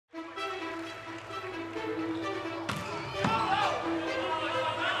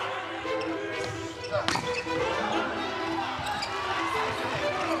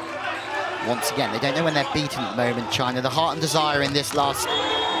once again. They don't know when they're beaten at the moment, China. The heart and desire in this last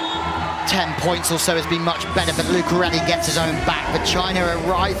 10 points or so has been much better, but Lucarelli gets his own back. But China are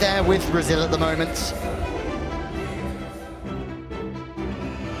right there with Brazil at the moment.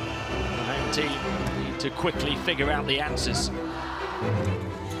 The home team need to quickly figure out the answers.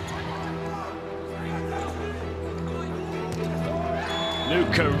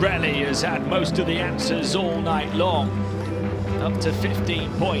 Lucarelli has had most of the answers all night long, up to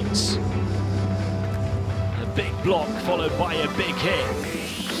 15 points. A big block followed by a big hit.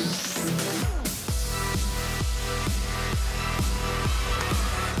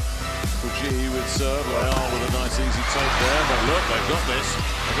 Fuji with serve, Leal with a nice easy take there, but look, they've got this,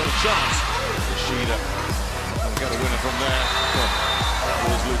 they've got a chance. Ishida will get a winner from there. Well, that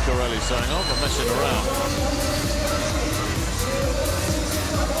was Lucarelli saying, oh, I'm messing around.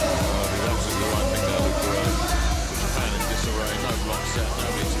 Absolutely the right thing there, Lucarelli. Japan in disarray, no block set,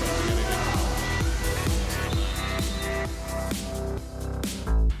 nobody expecting anything.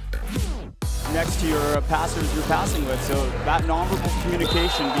 Next to your passers you're passing with, so that nonverbal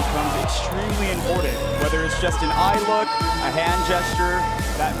communication becomes extremely important. Whether it's just an eye look, a hand gesture,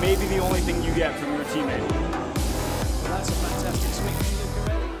 that may be the only thing you get from your teammate. Well, that's a fantastic swing from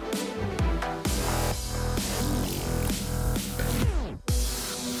Lucarelli.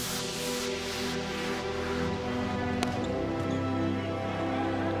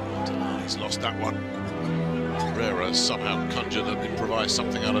 He's lost that one. Herrera somehow conjured and improvised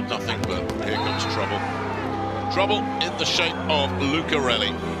something out of nothing, but here comes trouble. Trouble in the shape of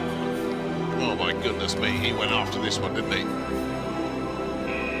Lucarelli. Oh my goodness me, he went after this one, didn't he?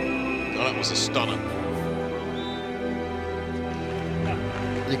 Oh, that was a stunner.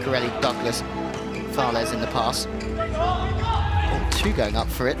 Lucarelli, Douglas, Fales in the pass. Oh, two going up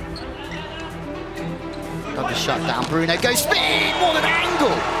for it. Douglas shut down, Bruno goes speed, what an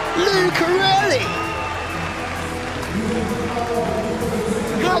angle! Lucarelli!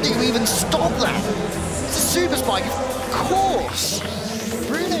 How do you even stop that? It's a super spike, of course.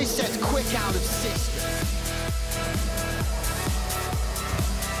 Bruno sets quick out of system.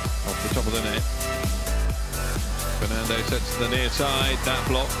 Off the top of the net. Fernando sets to the near side. That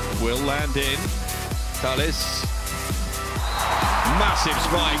block will land in. Thales. Massive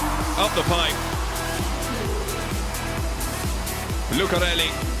spike up the pipe.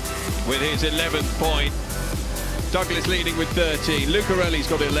 Lucarelli with his 11th point. Douglas leading with 13. Lucarelli's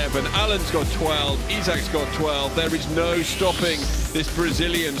got 11. Allen's got 12. Isaac's got 12. There is no stopping this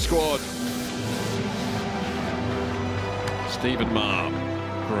Brazilian squad. Stephen Ma,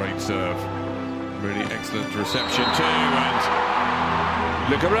 great serve. Really excellent reception too. And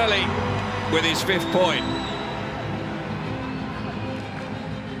Lucarelli with his 5th point.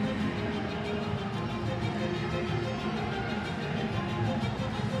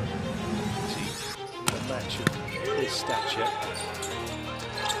 Match of his stature.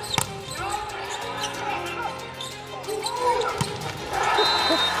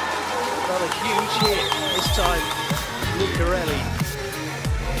 Not a huge hit this time, Lucarelli.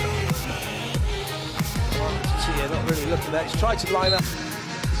 So yeah, not really looking at that. He's tried to line up.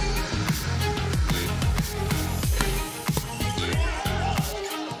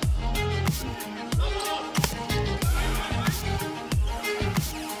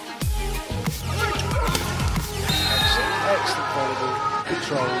 Excellent volleyball,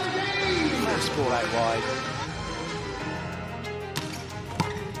 controlled, fast ball out wide.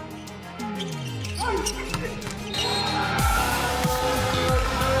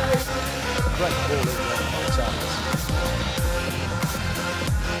 Great ball in there by Santos.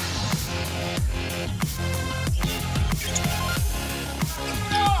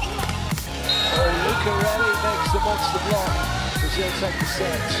 Lucarelli makes the monster block. Brazil take the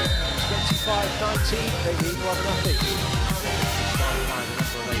set. 25-19, they lead 1-0.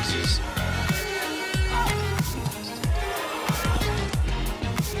 Number of aces.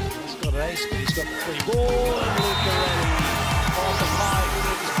 He's got an ace, but he's got the 3 ball. Lucarelli on the pipe,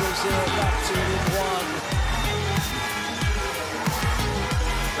 brings Brazil back to within 1.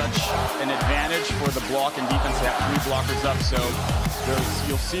 Such an advantage for the block and defense to have 3 blockers up, so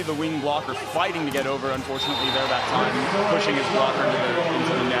you'll see the wing blocker fighting to get over. Unfortunately, there that time, pushing his blocker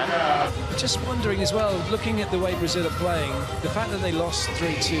into the net. Just wondering as well, looking at the way Brazil are playing, the fact that they lost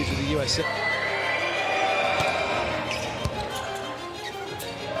 3-2 to the USA.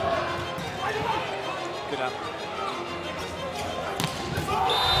 Good up.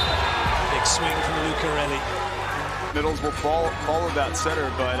 Big swing from Lucarelli. Middles will follow that setter,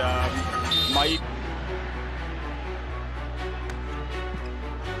 but might.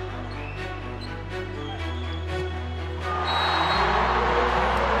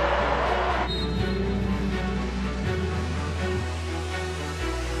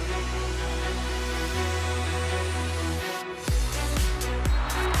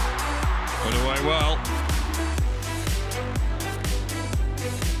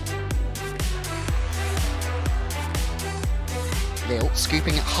 Lille,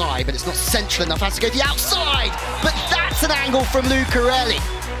 scooping it high, but it's not central enough. Has to go to the outside, but that's an angle from Lucarelli.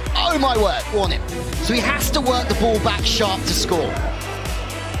 Oh my word, won him. So he has to work the ball back sharp to score.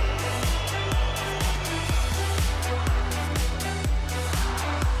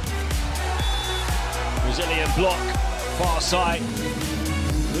 Brazilian block, far side.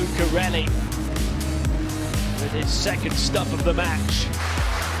 Lucarelli with his second stuff of the match.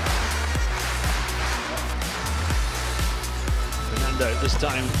 Fernando, this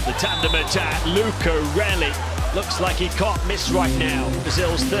time the tandem attack. Lucarelli looks like he can't miss right now.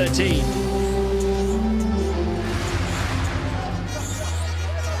 Brazil's 13.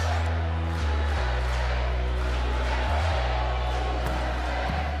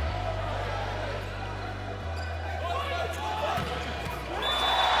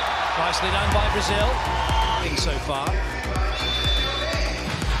 Nicely done by Brazil, I think so far.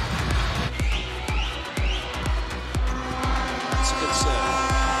 That's a good serve.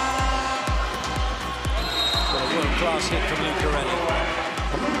 Got a world-class hit from Lucarelli.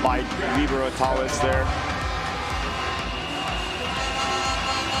 By libero Thales there.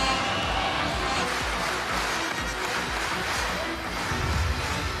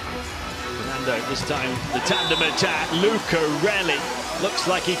 Fernando, this time the tandem attack. Lucarelli looks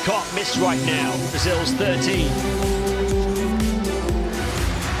like he can't miss right now. Brazil's 13.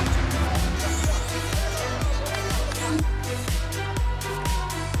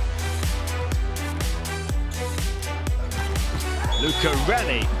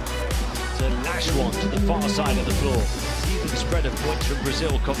 Lucarelli to lash one to the far side of the floor. Even the spread of points from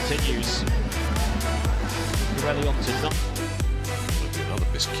Brazil continues. Lucarelli on to Another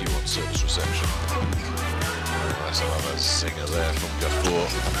miscue on service reception. That's another singer there from Gafour.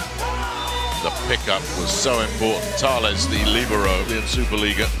 The pickup was so important. Thales, the libero in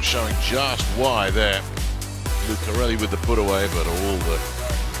Superliga, showing just why there. Lucarelli with the put away, but all the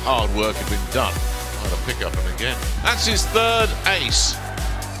hard work had been done by the pickup him again. That's his third ace.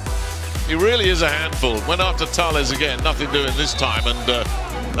 He really is a handful. Went after Thales again, nothing doing this time, and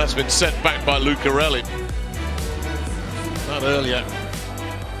that's been sent back by Lucarelli. Not earlier.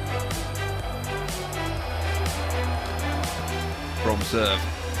 From serve.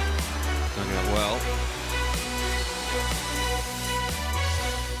 Done it well.